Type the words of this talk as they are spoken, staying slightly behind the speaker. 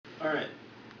Alright,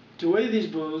 to weigh these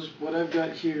bows, what I've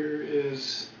got here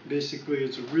is basically,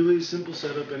 it's a really simple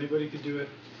setup, anybody could do it.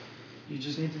 You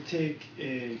just need to take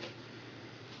a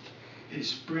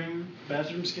spring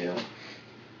bathroom scale,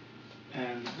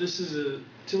 and this is a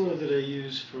tiller that I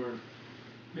use for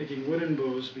making wooden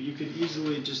bows, but you could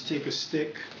easily just take a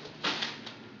stick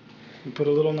and put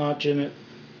a little notch in it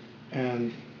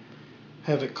and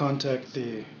have it contact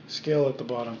the scale at the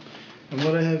bottom. And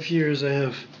what I have here is I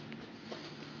have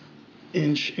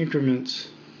inch increments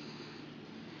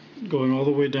going all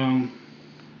the way down,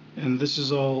 and this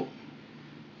is all,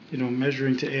 you know,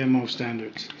 measuring to AMO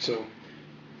standards. So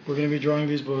we're going to be drawing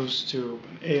these bows to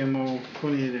an AMO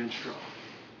 28-inch draw.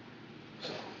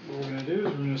 So what we're going to do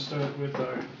is we're going to start with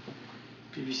our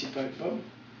PVC pipe bow.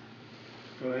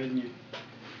 Go ahead and you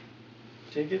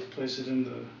take it, place it in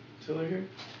the tiller here.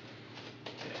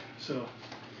 Okay, so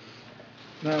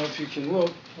now if you can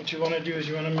look, what you want to do is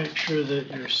you want to make sure that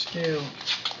your scale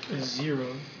is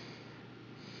 0.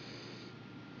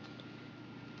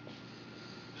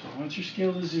 So once your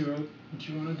scale is 0, what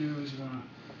you want to do is you want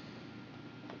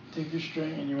to take your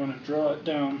string and you want to draw it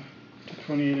down to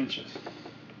 28 inches.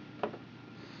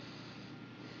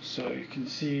 So you can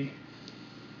see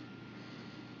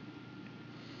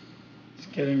it's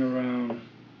getting around,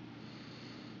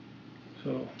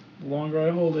 so the longer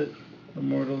I hold it, the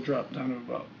more it'll drop down to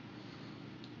about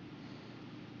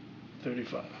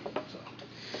 35. So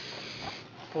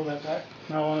pull that back.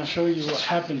 Now I want to show you what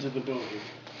happened to the bow here.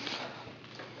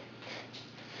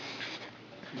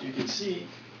 As you can see,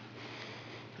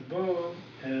 the bow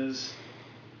has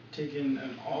taken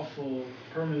an awful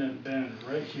permanent bend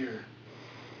right here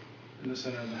in the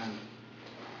center of the handle.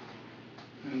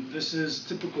 And this is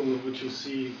typical of what you'll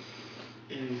see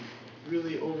in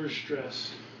really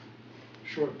overstressed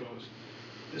short bows.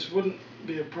 This wouldn't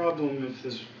be a problem if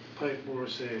this pipe were,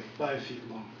 say, 5 feet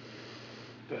long.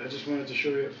 But I just wanted to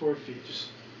show you at 4 feet, just,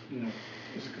 you know,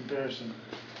 as a comparison.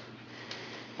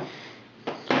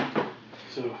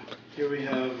 So here we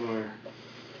have our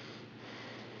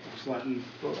flattened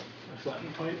bow, our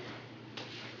flattened pipe.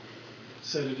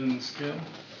 Set it in the scale.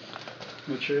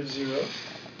 Make sure it's 0.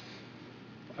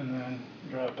 And then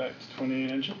draw it back to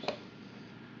 28 inches.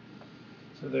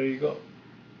 So there you go.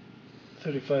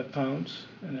 35 pounds,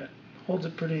 and it holds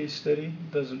it pretty steady,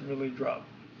 doesn't really drop.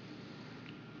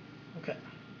 Okay,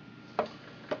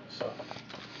 so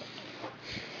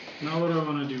now what I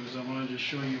want to do is I want to just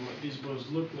show you what these bows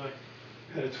look like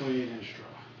at a 28-inch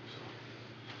draw.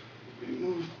 So we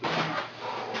move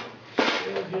the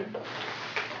scale here,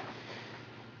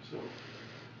 so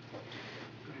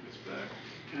bring this back,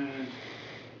 and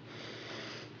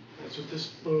that's what this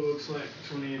bow looks like,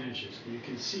 28 inches. And you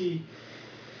can see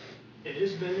it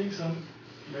is bending some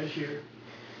right here,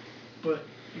 but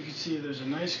you can see there's a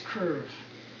nice curve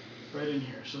right in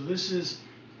here. So this is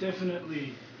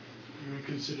definitely, you would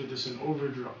consider this an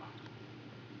overdraw.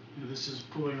 You know, this is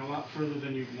pulling a lot further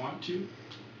than you'd want to,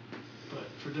 but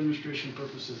for demonstration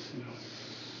purposes, you know,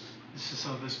 this is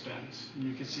how this bends. And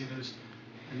you can see there's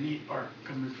a neat arc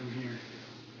coming from here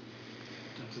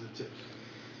down to the tip.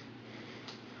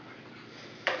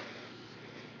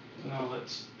 Now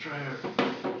let's try our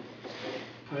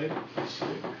pipe. Let's see.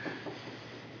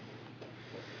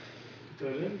 Put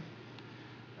that in.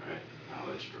 Alright, now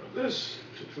let's draw this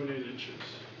to 28 inches.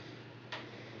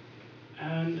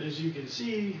 And as you can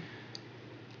see,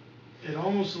 it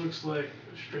almost looks like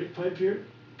a straight pipe here,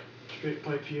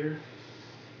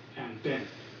 and bent.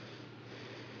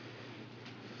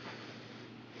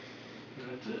 And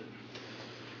that's it.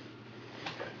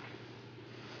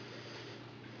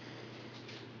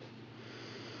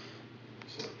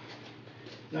 So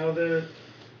now that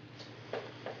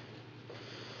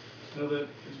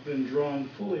it's been drawn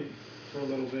fully for a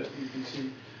little bit, you can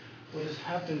see what has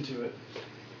happened to it.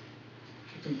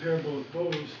 To compare both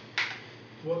bows,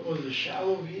 what was a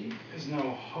shallow V is now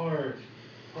a hard,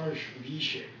 harsh V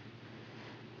shape,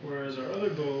 whereas our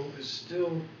other bow is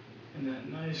still in that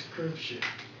nice curved shape.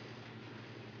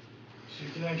 So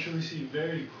you can actually see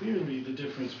very clearly the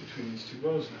difference between these two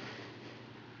bows now.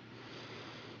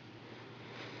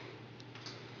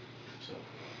 So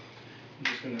I'm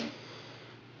just going to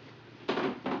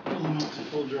pull them up to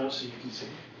full draw so you can see.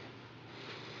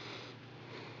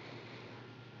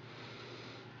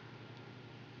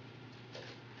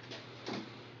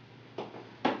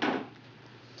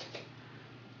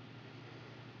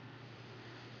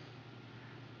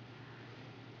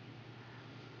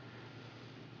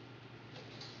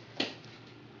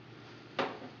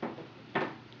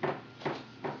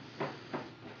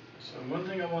 So one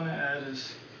thing I want to add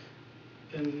is,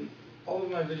 in all of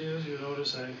my videos you'll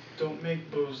notice I don't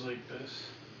make bows like this.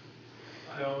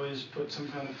 I always put some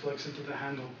kind of flex into the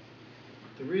handle.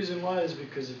 The reason why is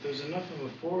because if there's enough of a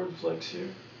forward flex here,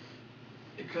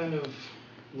 it kind of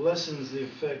lessens the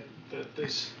effect that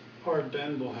this hard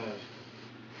bend will have.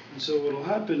 And so what will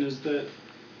happen is that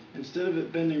instead of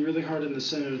it bending really hard in the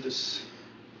center, this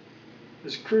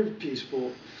curved piece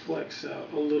will flex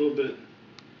out a little bit,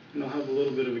 and it'll have a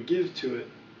little bit of a give to it.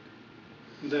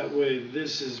 That way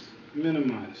this is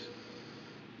minimized.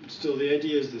 Still, the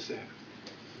idea is the same.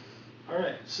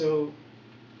 Alright, so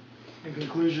in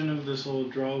conclusion of this whole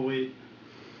draw weight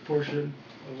portion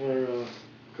of our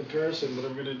comparison, what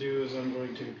I'm going to do is I'm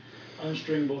going to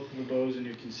unstring both of the bows, and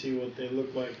you can see what they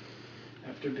look like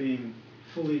after being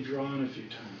fully drawn a few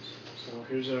times. So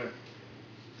here's our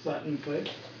flattened pipe.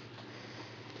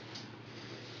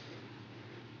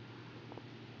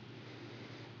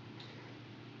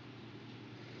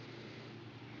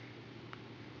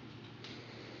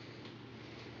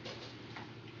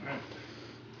 Alright,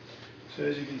 so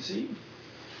as you can see,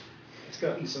 it's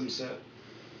gotten some set.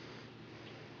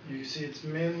 You can see it's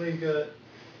mainly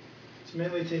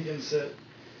taken set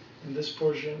in this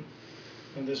portion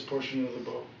and this portion of the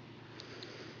bow.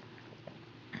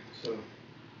 So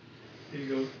here you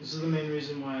go. This is the main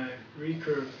reason why I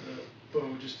recurved the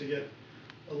bow, just to get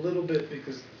a little bit,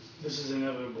 because this is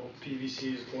inevitable.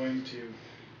 PVC is going to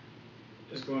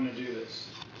do this.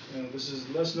 You know, this is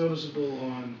less noticeable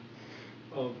on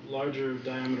a larger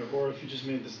diameter, or if you just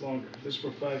made this longer. If this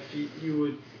were 5 feet, you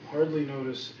would hardly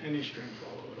notice any string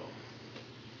follow at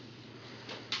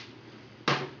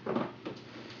all.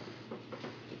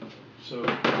 So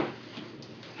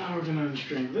now we're going to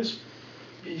unstring this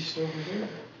piece over here.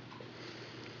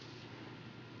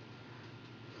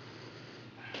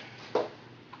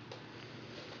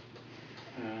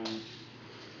 And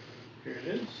here it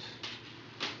is.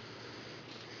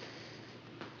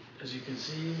 As you can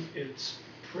see, it's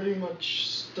pretty much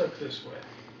stuck this way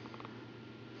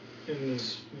in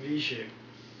this V shape.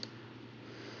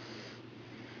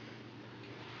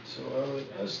 So I would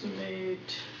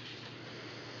estimate,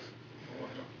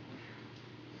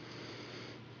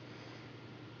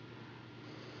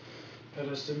 I'd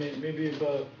estimate maybe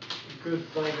about a good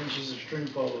 5 inches of string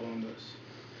follow on this.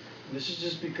 And this is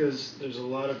just because there's a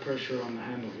lot of pressure on the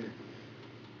handle here.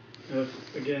 Now if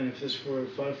this were a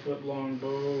 5 foot long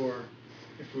bow, or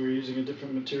if we were using a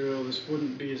different material, this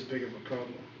wouldn't be as big of a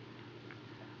problem.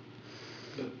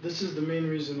 But this is the main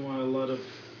reason why a lot of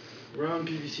round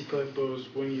PVC pipe bows,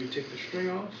 when you take the string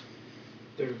off,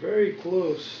 they're very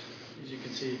close, as you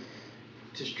can see.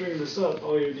 To string this up,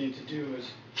 all you need to do is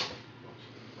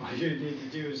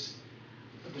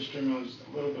put the string on just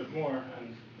a little bit more,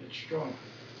 and it's strong.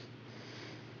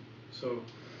 So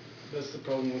that's the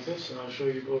problem with this, and I'll show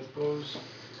you both bows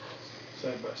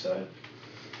side by side.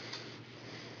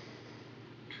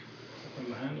 On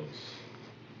the handles.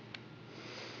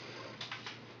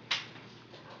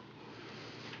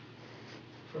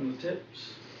 From the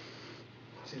tips,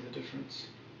 see the difference,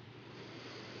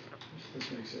 if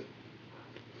this makes it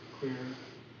clearer.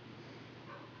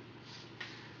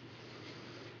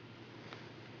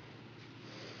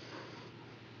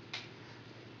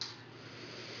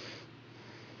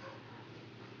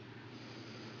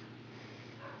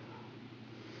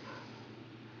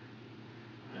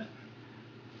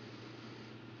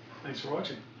 Thanks for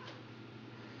watching.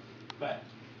 Bye.